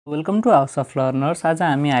Welcome two house of learners. आज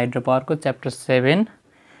हामी hydro पावरको chapter 7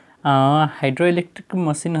 hydro electric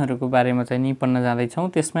मसिनहरूको बारेमा चाहिँ नि पढ्न जाँदैछौँ।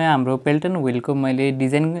 त्यसमा हाम्रो पेल्टन व्हीलको मैले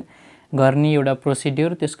डिजाइन गर्ने एउटा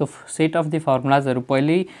प्रोसिड्युर, त्यसको सेट अफ द फर्मुलाजहरू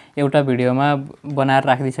पहिल्यै एउटा भिडियोमा बनाएर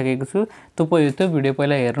राखिदिइसकेको छु। त्यो भिडियो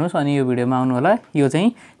पहिला हेर्नुहोस् अनि यो भिडियोमा आउनु होला। यो चाहिँ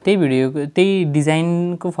त्यही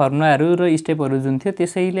डिजाइनको फर्मुलाहरू र स्टेपहरू जुन थियो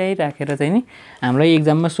त्यसैलाई राखेर चाहिँ नि हामीलाई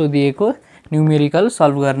एक्जाममा सोधिएको न्युमेरिकल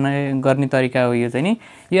सल्भ गर्ने तरिका हो। यो चाहिँ नि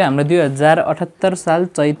यो हाम्रो 2078 साल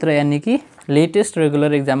चैत्र यानि कि लेटेस्ट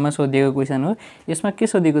रेगुलर एक्जाममा सोधिएको क्वेसन हो। यसमा के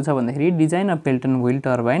सोधिएको छ भन्दाखेरि design a Pelton wheel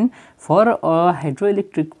turbine for a hydro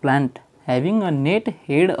electric plant having a net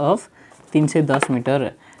head of 310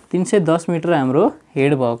 metre. 310 metre हाम्रो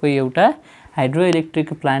हेड भएको एउटा हाइड्रो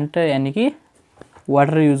इलेक्ट्रिक प्लान्ट यानि कि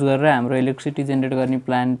वाटर युज गरेर हाम्रो इलेक्ट्रिसिटी जेनेरेट गर्ने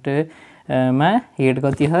प्लान्टमा हेड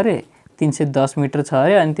कति छ अरे 310 मिटर छ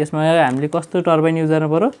अरे। अनि त्यसमा हामीले कस्तो टर्बाइन युज गर्नु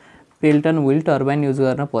पर्यो? पेल्टन व्हील टर्बाइन युज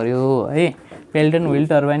गर्न पर्यो है। पेल्टन व्हील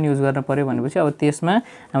टर्बाइन युज गर्न पर्यो भनेपछि अब त्यसमा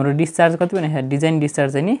हाम्रो डिस्चार्ज कति भने डिजाइन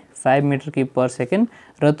डिस्चार्ज चाहिँ नि 5 मिटर क्युब पर सेकेन्ड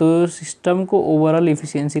र त्यो सिस्टमको ओभरअल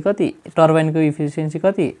इफिसियन्सी कति, टर्बाइनको इफिसियन्सी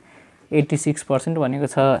कति 86% भनेको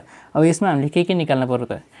छ। अब यसमा हामीले के निकाल्न पर्यो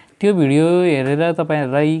त? त्यो भिडियो हेरेर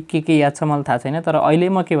तपाईहरुलाई के याद छ मलाई थाहा छैन, तर अहिले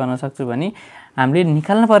म के भन्न सक्छु भने हामीले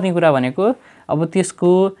निकाल्न पर्ने कुरा भनेको अब त्यसको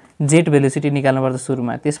जेट भेलोसिटी निकाल्नुपर्छ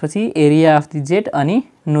सुरुमा, त्यसपछि एरिया अफ द जेट अनि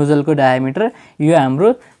नोजलको डायामिटर। यो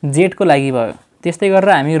हाम्रो जेटको लागि भयो। त्यस्तै गरेर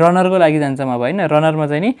हामी रनरको लागि जान्छौँ अब हैन। रनरमा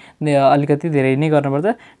चाहिँ नि अलिकति धेरै नै गर्नुपर्छ।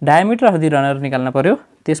 डायामिटर अफ द रनर निकाल्न पर्यो।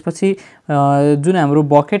 त्यसपछि जुन हाम्रो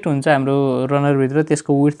बकेट हुन्छ हाम्रो रनरभित्र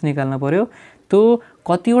त्यसको विड्थ निकाल्न पर्यो। त्यो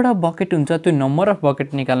कतिवटा बकेट हुन्छ त्यो नम्बर अफ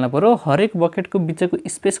बकेट निकाल्न पर्यो। हरेक बकेटको बिचको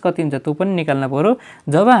स्पेस कति हुन्छ त्यो पनि निकाल्न पर्यो।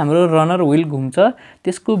 जब हाम्रो रनर व्हील घुम्छ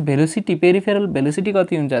त्यसको भेलोसिटी, पेरिफेरल भेलोसिटी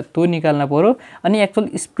कति हुन्छ त्यो निकाल्न पर्यो। अनि actual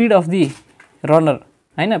speed of the runner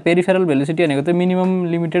हैन, पेरिफेरल भेलोसिटी भनेको त मिनिमम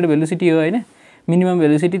लिमिटेड भेलोसिटी हो हैन। मिनिमम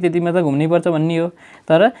भेलोसिटी त्यतिमा त घुम्नै पर्छ भन्ने हो,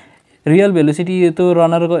 तर रियल भेलोसिटी त्यो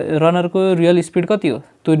रनरको रियल स्पिड कति हो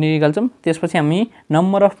त्यो निकाल्छौँ। त्यसपछि हामी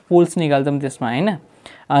नम्बर अफ पोल्स निकाल्छौँ त्यसमा हैन।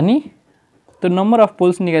 अनि त्यो number of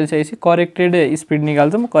poles निकालिसकेपछि corrected speed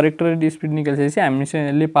निकाल्छौँ। करेक्टेड स्पिड निकालिसकेपछि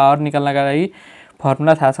हामीले पावर निकाल्नका लागि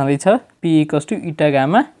फर्मुला थाहा छँदैछ, P = इटा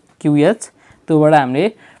गामा QH। त्योबाट हामीले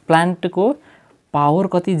प्लान्टको पावर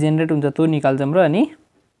कति जेनेरेट हुन्छ त्यो निकाल्छौँ र अनि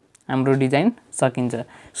हाम्रो डिजाइन सकिन्छ।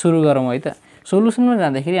 सुरु गरौँ है त। सोलुसनमा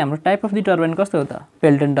जाँदाखेरि हाम्रो टाइप अफ द टर्बाइन कस्तो हो त?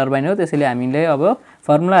 पेल्टन टर्बाइन हो। त्यसैले हामीले अब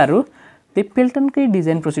फर्मुलाहरू त्यही पेल्टनकै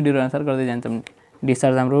डिजाइन प्रोसिड्युर अनुसार गर्दै जान्छौँ।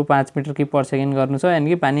 डिस्चार्ज हाम्रो 5 मिटर क्युब पर सेकेन्ड गर्नु छ, यानि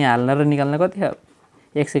कि पानी हाल्न र निकाल्न कति हो?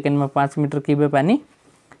 1 सेकेन्डमा 5 मिटर क्युब पानी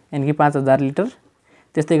यानि कि 5000 लिटर।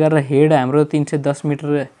 त्यस्तै गरेर हेड हाम्रो 310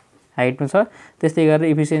 मिटर हाइटमा छ। त्यस्तै गरेर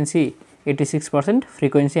इफिसियन्सी 86%,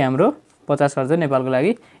 फ्रिक्वेन्सी हाम्रो 50 हर्ज नेपालको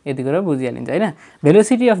लागि यति कुरा बुझिहालिन्छ हैन।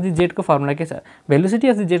 भेलोसिटी अफ द जेटको फर्मुला के छ? Velocity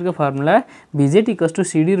of the जेटको formula Vz =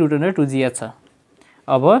 CD√2gh छ।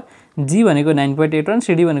 अब g भनेको 9.81,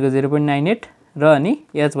 CD भनेको 0.98 र अनि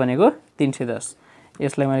h भनेको 310।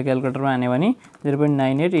 यसलाई मैले क्याल्कुलेटरमा हाने भने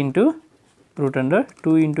 0.98 * √2 *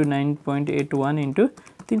 9.81 *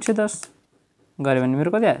 310 गरे भने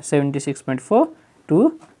मेरो कति आयो?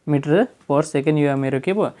 76.42 मिटर पर सेकेन्ड। यो मेरो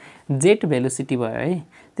के भयो? जेट भेलोसिटी भयो है।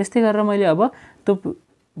 त्यस्तै गरेर मैले अब त्यो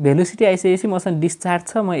भेलोसिटी आइसकेपछि मसँग डिस्चार्ज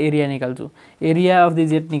छ, म एरिया निकाल्छु। एरिया अफ द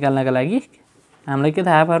जेट निकाल्नका लागि हामीलाई के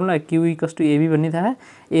थाहा? फर्मुला Q = AB भन्ने थाहा।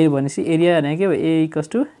 A भनेपछि एरिया भनेको के हो? A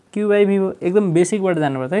 = Q/V हो। एकदम बेसिकबाट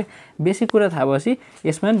जानुपर्छ है। बेसिक कुरा थाहा भएपछि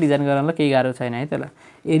यसमा डिजाइन गर्नलाई केही गाह्रो छैन है। त्यसलाई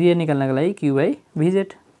एरिया निकाल्नका लागि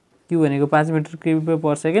Q/VZ। Q भनेको 5 metre cube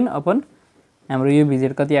per second upon हाम्रो यो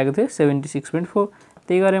VZ कति आएको थियो? 76.4।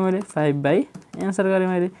 त्यही गरेँ मैले 5 एन्सर गरेँ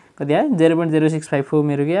मैले। कति आयो? 0.0654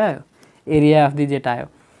 मेरो के आयो? एरिया अफ द जेट आयो।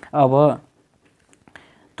 अब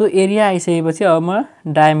त्यो एरिया आइसकेपछि अब म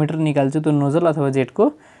डायामिटर निकाल्छु त्यो नोजल अथवा जेटको।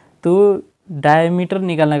 त्यो डायामिटर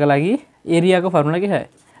निकाल्नका लागि एरियाको फर्मुला के छ?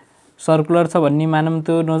 सर्कुलर छ भन्ने मानौँ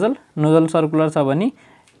त्यो नोजल सर्कुलर छ भने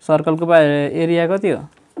सर्कलको एरिया कति हो?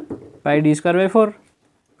 πd²/4।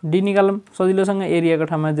 डी निकालौँ सजिलोसँग। एरियाको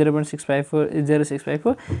ठाउँमा 0.654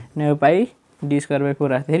 πd²/4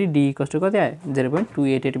 राख्दाखेरि d = कति आयो?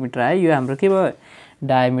 0.288 मिटर आयो। यो हाम्रो के भयो?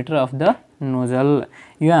 Diameter of the nozzle.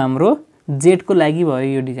 यो हाम्रो जेटको लागि भयो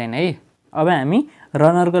यो डिजाइन है। अब हामी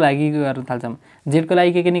रनरको लागि गर्न थाल्छौँ। जेटको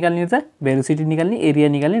लागि के निकाल्ने त? भेलोसिटी निकाल्ने, एरिया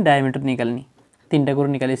निकाल्ने, डायामिटर निकाल्ने। तीनटा कुरो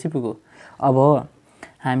निकालेपछि पुग्यो। अब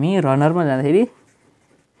हामी रनरमा जाँदाखेरि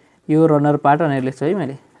यो रनर पार्ट भनेर लेख्छु है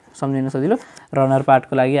मैले, सम्झिन सजिलो। रनर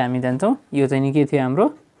पार्टको लागि हामी जान्छौँ। यो चाहिँ नि के थियो हाम्रो?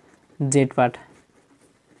 Jet part.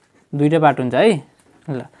 दुईटा पार्ट हुन्छ है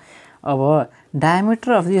ल। अब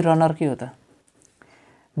डायामिटर अफ द रनर के हो त?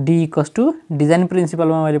 D = डिजाइन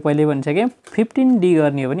प्रिन्सिपलमा मैले पहिले भनिसकेँ 15D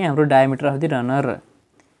गर्ने हो भने हाम्रो डायामिटर अफ द रनर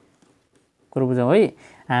कुरो बुझौँ है।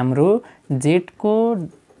 हाम्रो जेटको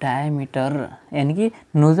डायमिटर यानि कि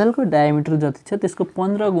नोजलको डायमिटर जति छ त्यसको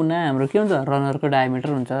 15 गुणा हाम्रो के हुन्छ रनरको डायमिटर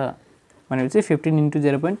हुन्छ भनेपछि 15 ×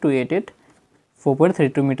 0.288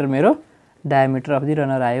 4.32 मिटर मेरो डायमिटर अफ द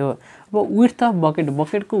रनर आयो। अब विड्थ अफ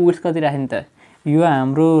बकेटको विड्थ कति राख्ने त यो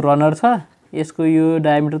हाम्रो रनर छ यसको यो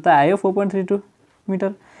डायमिटर त आयो 4.32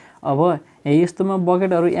 मिटर। अब यस्तोमा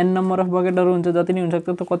बकेटहरू n नम्बर अफ बकेटहरू हुन्छ जति नै हुनसक्छ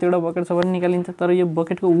त कतिवटा बकेट छ भने निकालिन्छ। तर यो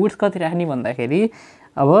बकेटको विड्थ कति राख्ने भन्दाखेरि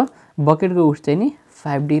अब बकेटको विड्थ चाहिँ नि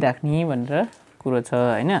 5D राख्ने भनेर कुरो छ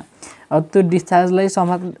हैन। अब त्यो डिस्चार्जलाई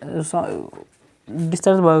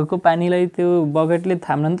डिस्चार्ज भएको पानीलाई त्यो बकेटले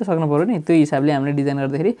थाम्न नि त सक्नु पर्यो नि। त्यो हिसाबले हामीले डिजाइन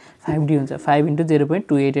गर्दाखेरि 5D हुन्छ। 5 ×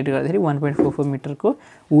 0.288 गर्दाखेरि 1.44 मिटरको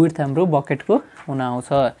विड्थ हाम्रो बकेटको हुन आउँछ।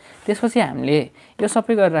 त्यसपछि हामीले यो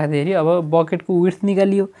सबै गरेर राख्दाखेरि अब बकेटको विड्थ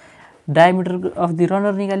निकालियो, डायमिटर अफ द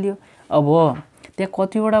रनर निकालियो। अब त्यहाँ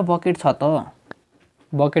कतिवटा बकेट छ त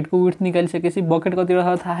बकेटको विड्थ निकालिसकेपछि बकेट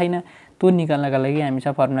कतिवटा छ थाहा छैन। त्यो निकाल्नका लागि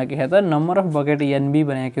हामीसँग फर्मुला के छ त नम्बर अफ बकेट NB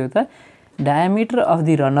भनेको के हो त diameter of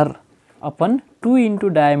the runner upon 2 ×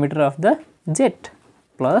 diameter of the jet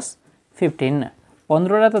plus 15।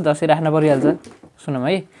 15वटा त जसै राख्न परिहाल्छ। सुनौँ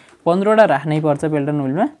है 15वटा राख्नै पर्छ पेल्टन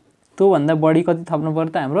व्हीलमा। त्योभन्दा बढी कति थप्नु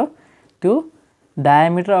पर्यो त हाम्रो त्यो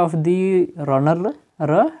डायमिटर अफ द रनर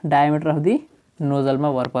र डायमिटर अफ द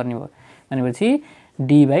नोजलमा भर पर्ने भयो भनेपछि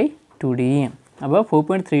D/2D। अब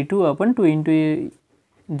 4.32 अपन 2 ×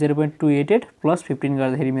 0.288 प्लस 15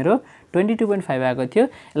 गर्दाखेरि मेरो 22.5 आएको थियो।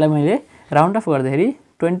 यसलाई मैले राउन्ड अफ गर्दाखेरि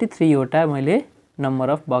 23 वटा मैले नम्बर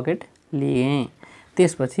अफ बकेट लिएँ।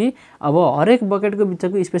 त्यसपछि अब हरेक बकेटको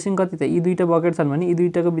बिचको स्पेसिङ कति त यी दुईटा बकेट छन् भने यी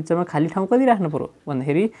दुईटाको बिचमा खाली ठाउँ कति राख्नु पर्यो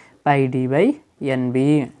भन्दाखेरि πD/NB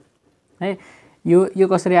है। यो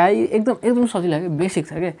कसरी आयो एकदम सजिलो लाग्यो बेसिक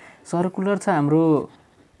छ के। सर्कुलर छ हाम्रो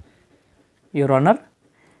यो रनर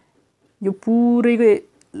यो पुरैको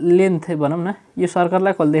लेन्थ भनौँ न यो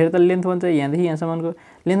सर्कललाई खोल्दाखेरि त लेन्थ भन्छ यहाँदेखि यहाँसम्मको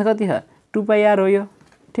लेन्थ कति छ 2πr हो यो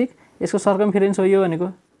ठिक। यसको सर्कमफेरेन्स हो यो भनेको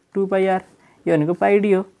 2πr यो भनेको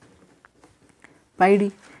πD हो। πD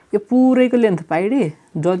यो पुरैको लेन्थ πD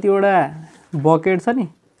जतिवटा बकेट छ नि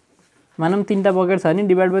मानौँ 3टा बकेट छ भने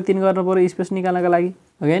डिभाइड बाइ 3 गर्नु पर्यो स्पेस निकाल्नका लागि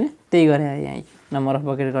हो कि हैन। त्यही गरे यहाँ नम्बर अफ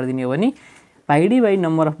बकेट गरिदिने हो भने πD/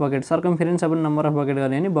 नम्बर अफ बकेट सर्कमफेरेन्स अब नम्बर अफ बकेट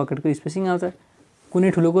गर्ने भने बकेटको स्पेसिङ आउँछ। कुनै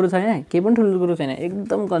ठुलो कुरो छैन केही पनि ठुलो कुरो छैन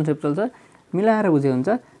एकदम कन्सेप्चुअल छ मिलाएर बुझे हुन्छ।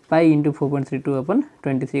 π × 4.32 अपन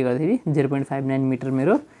 23 गर्दाखेरि 0.59 मिटर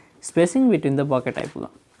मेरो स्पेसिङ बिट्विन द बकेट आइपुग्यो।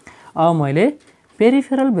 अब मैले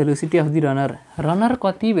peripheral velocity of the runner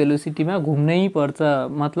कति भेलोसिटीमा घुम्नै पर्छ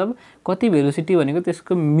मतलब कति भेलोसिटी भनेको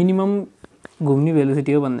त्यसको मिनिमम घुम्ने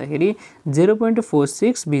भेलोसिटी हो भन्दाखेरि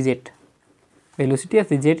 0.46 VZ velocity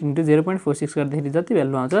of the jet × 0.46 गर्दाखेरि जति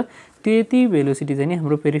भ्यालु आउँछ त्यति भेलोसिटी चाहिँ नि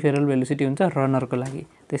हाम्रो पेरिफेरल भेलोसिटी हुन्छ रनरको लागि।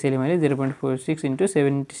 त्यसैले मैले 0.46 ×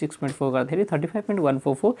 76.4 गर्दाखेरि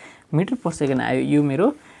 35.144 मिटर पर सेकेन्ड आयो। यो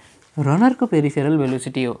मेरो रनरको पेरिफेरल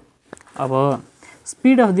भेलोसिटी हो। अब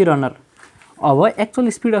स्पिड अफ द रनर अब actual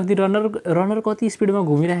speed of the runner कति स्पिडमा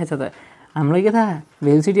घुमिरहेको छ त हामीलाई के थाहा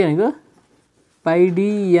भेलोसिटी भनेको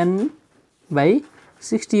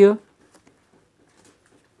πDN/60 हो।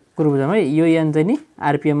 कुरो बुझौँ है यो n चाहिँ नि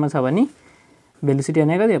आरपिएममा छ भने भेलोसिटी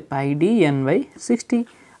भनेको कति हो πDN/60।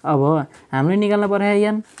 अब हामीले निकाल्न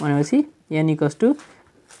पर्यो n भनेपछि n =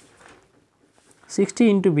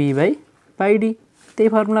 60 × V/πD त्यही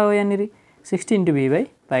फर्मुला हो यहाँनिर 60 ×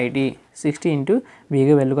 V/πD 60 × V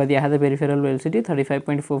को भ्यालु कति आएको त पेरिफेरल भेलोसिटी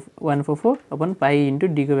 35.144 अपन π ×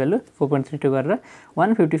 D को भ्यालु 4.32 गरेर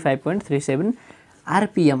 155.37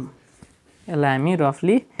 आरपिएम। यसलाई हामी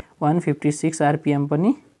रफली 156 आरपिएम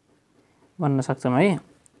पनि भन्न सक्छौँ है।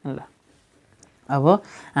 ल अब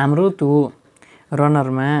हाम्रो त्यो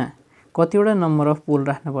रनरमा कतिवटा नम्बर अफ पोल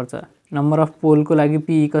राख्नुपर्छ। नम्बर अफ पोलको लागि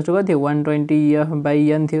P = कति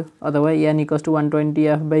 120F/n थियो अथवा n =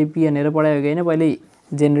 120F/p भनेर पढायो कि हैन पहिले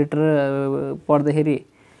जेनेरेटर पढ्दाखेरि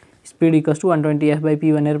स्पिड =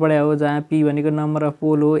 120F/p भनेर पढायो हो जहाँ P भनेको नम्बर अफ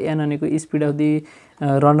पोल हो n भनेको स्पिड अफ द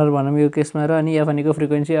रनर भनौँ यो केसमा र अनि F भनेको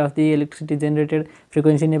frequency of the electricity generated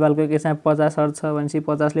frequency नेपालको केसमा 50 हर्ट्ज छ भनेपछि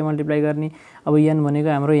 50 ले मल्टिप्लाई गर्ने। अब n भनेको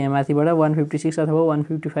हाम्रो यहाँ माथिबाट 156 अथवा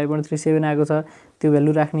 155.37 आएको छ त्यो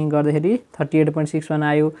भ्यालु राख्ने गर्दाखेरि 38.61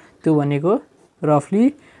 आयो। त्यो भनेको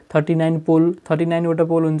रफली 39 वटा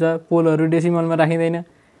पोल हुन्छ। पोलहरू डेसिमलमा राखिँदैन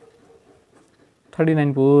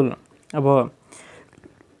 39 पोल। अब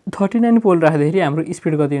 39 पोल राख्दाखेरि हाम्रो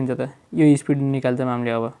स्पिड कति हुन्छ त यो स्पिड निकाल्छौँ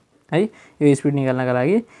हामीले अब है। यो स्पिड निकाल्नका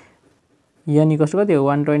लागि n = कति हो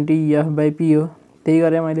 120F/p हो त्यही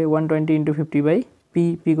गरे मैले 120 ×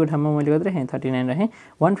 50/p p को ठाउँमा मैले कति राखेँ 39 राखेँ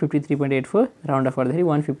 153.84 राउन्ड अफ गर्दाखेरि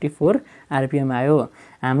 154 आरपिएम आयो।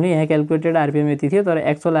 हामीले यहाँ क्याल्कुलेटेड आरपिएम यति थियो तर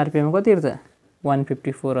एक्चुअल आरपिएम कति हेर्छ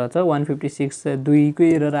 154 रहेछ 156 दुईको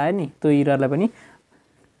एरर आयो नि त्यो एररलाई पनि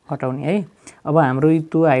हटाउने है। अब हाम्रो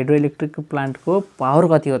त्यो हाइड्रो इलेक्ट्रिक प्लान्टको पावर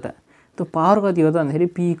कति हो त? त्यो पावर कति हो त भन्दाखेरि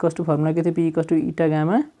P = फर्मुला के थियो? P = इटा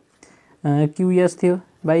गामा QS थियो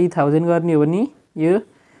बाई 1000 गर्ने हो भने यो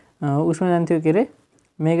उसमा जान्थ्यो के अरे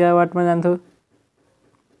मेगावाटमा जान्थ्यो।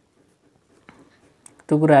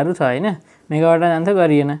 त्यो कुराहरू छ हैन, मेगावाटमा जान्थ्यो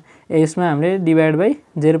गरिएन। यसमा हामीले डिभाइड बाई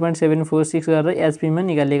 0.746 गरेर HP मा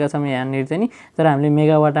निकालिएका छौँ यहाँनिर चाहिँ नि, तर हामीले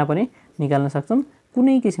मेगावाटमा पनि निकाल्न सक्छौँ।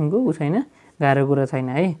 कुनै किसिमको उ छैन, गाह्रो कुरा छैन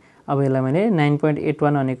है। अब यसलाई मैले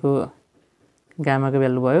 9.81 भनेको गामाको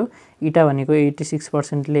भ्यालु भयो, इटा भनेको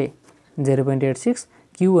 86% ले 0.86,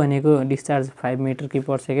 क्यू भनेको discharge 5 metre cube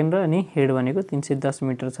per second र अनि हेड भनेको 310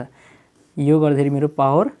 मिटर छ। यो गर्दाखेरि मेरो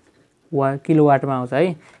पावर किलोवाटमा आउँछ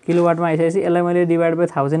है। किलोवाटमा आइसकेपछि यसलाई मैले डिभाइड बाई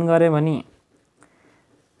 1000 गरेँ भने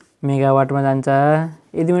मेगावाटमा जान्छ।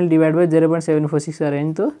 यदि मैले डिभाइड बाई 0.746 गरेँ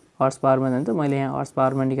भने त्यो हर्स पावरमा जान्छ। मैले यहाँ हर्स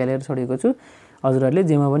पावरमा निकालेर छोडेको छु, हजुरहरूले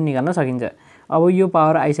जेमा पनि निकाल्न सकिन्छ। अब यो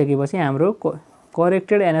पावर आइसकेपछि हाम्रो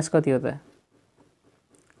करेक्टेड एनएस कति हो त?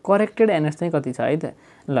 करेक्टेड एनएस चाहिँ कति छ है त?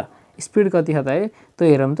 ल स्पिड कति छ त है त्यो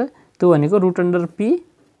हेरौँ त। त्यो भनेको √P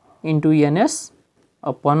 * NS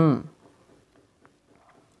upon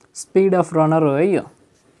speed of runner हो है यो,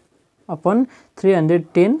 अपन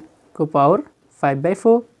 310 को पावर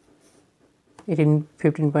 5/4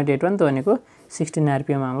 15.81 त्यो भनेको 16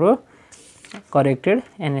 RPM हाम्रो करेक्टेड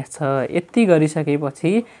एनएस छ। यति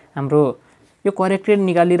गरिसकेपछि हाम्रो यो करेक्टेड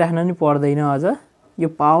निकालिराख्न नि पर्दैन, अझ यो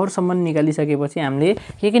पावरसम्म निकालिसकेपछि हामीले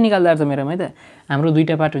के निकाल्दा छ मेरोमा है त? हाम्रो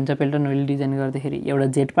दुईटा पार्ट हुन्छ पेल्टन व्हील डिजाइन गर्दाखेरि, एउटा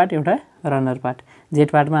जेट पार्ट एउटा रनर पार्ट। जेट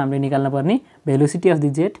पार्टमा हामीले निकाल्न पर्ने velocity of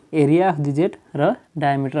the jet, area of the jet र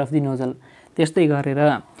डायमिटर अफ द नोजल। त्यस्तै गरेर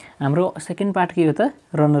हाम्रो सेकेन्ड पार्ट के हो त?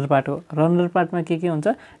 रनर पार्ट हो। रनर पार्टमा के हुन्छ?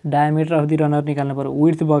 डायमिटर अफ द रनर निकाल्न पर्यो,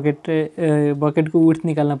 विड्थ बकेटको विड्थ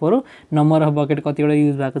निकाल्न पर्यो, नम्बर अफ बकेट कतिवटा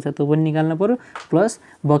युज भएको छ त्यो पनि निकाल्न पर्यो, प्लस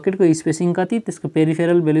बकेटको स्पेसिङ कति, त्यसको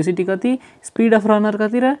पेरिफेरल भेलोसिटी कति, स्पिड अफ रनर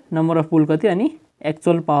कति र नम्बर अफ पुल कति, अनि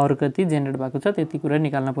एक्चुअल पावर कति जेनेरेट भएको छ त्यति कुरा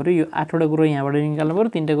निकाल्न पर्यो। यो 8वटा कुरा यहाँबाट निकाल्न पर्यो,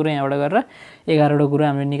 3टा कुरा यहाँबाट गरेर 11वटा कुरा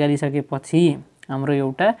हामीले निकालिसकेपछि हाम्रो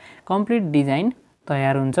एउटा कम्प्लिट डिजाइन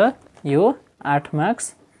तयार हुन्छ। यो 8 मार्क्स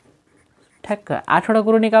ठ्याक्क 8वटा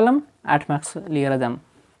कुरो निकालौँ, 8 मार्क्स लिएर जाऊँ।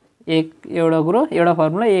 एउटा कुरो एउटा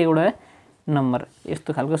फर्मुला एउटा नम्बर,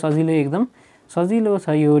 यस्तो खालको सजिलो एकदम सजिलो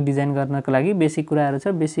छ यो डिजाइन गर्नको लागि। बेसिक कुराहरू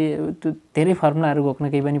छ, बेसी धेरै फर्मुलाहरू घोक्न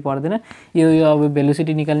केही पनि पर्दैन। यो अब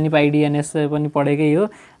भेलोसिटी निकाल्ने पाइडिएनएस पनि पढेकै हो,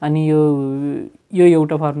 अनि यो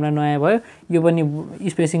एउटा फर्मुला नयाँ भयो, यो पनि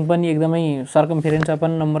स्पेसिङ पनि एकदमै सर्कमफेरेन्स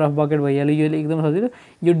अपन नम्बर अफ बकेट भइहाल्यो, यो एकदम सजिलो।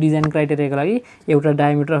 यो डिजाइन क्राइटेरियाको लागि एउटा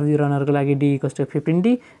डायमिटर अफ द रनरको लागि D =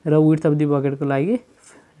 15D र विड्थ अफ द बकेटको लागि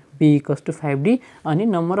B = 5D अनि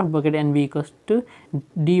number of bucket NB =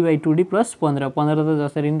 D/2D + 15 त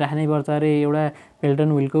जसरी नि राख्नै पर्छ अरे एउटा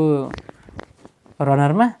पेल्टन व्हीलको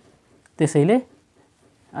रनरमा। त्यसैले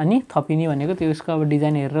अनि थपिने भनेको त्यसको अब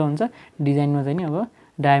डिजाइन हेरेर हुन्छ। डिजाइनमा चाहिँ नि अब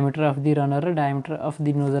डायमिटर अफ द रनर र डायमिटर अफ द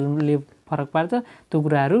नोजलले फरक पार्छ, त्यो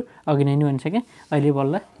कुराहरू अघि नै भनिसकेँ, अहिले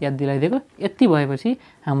बल्ल याद दिलाइदिएको। यति भएपछि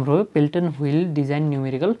हाम्रो Pelton wheel design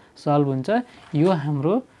numerical solve हुन्छ। यो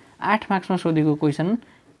हाम्रो 8 मार्क्समा सोधेको क्वेसन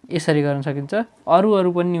यसरी गर्न सकिन्छ।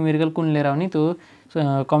 अरू पनि न्युमेरिकल कुन लिएर आउने त्यो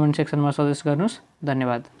कमेन्ट सेक्सनमा सजेस्ट गर्नुहोस्।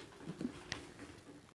 धन्यवाद।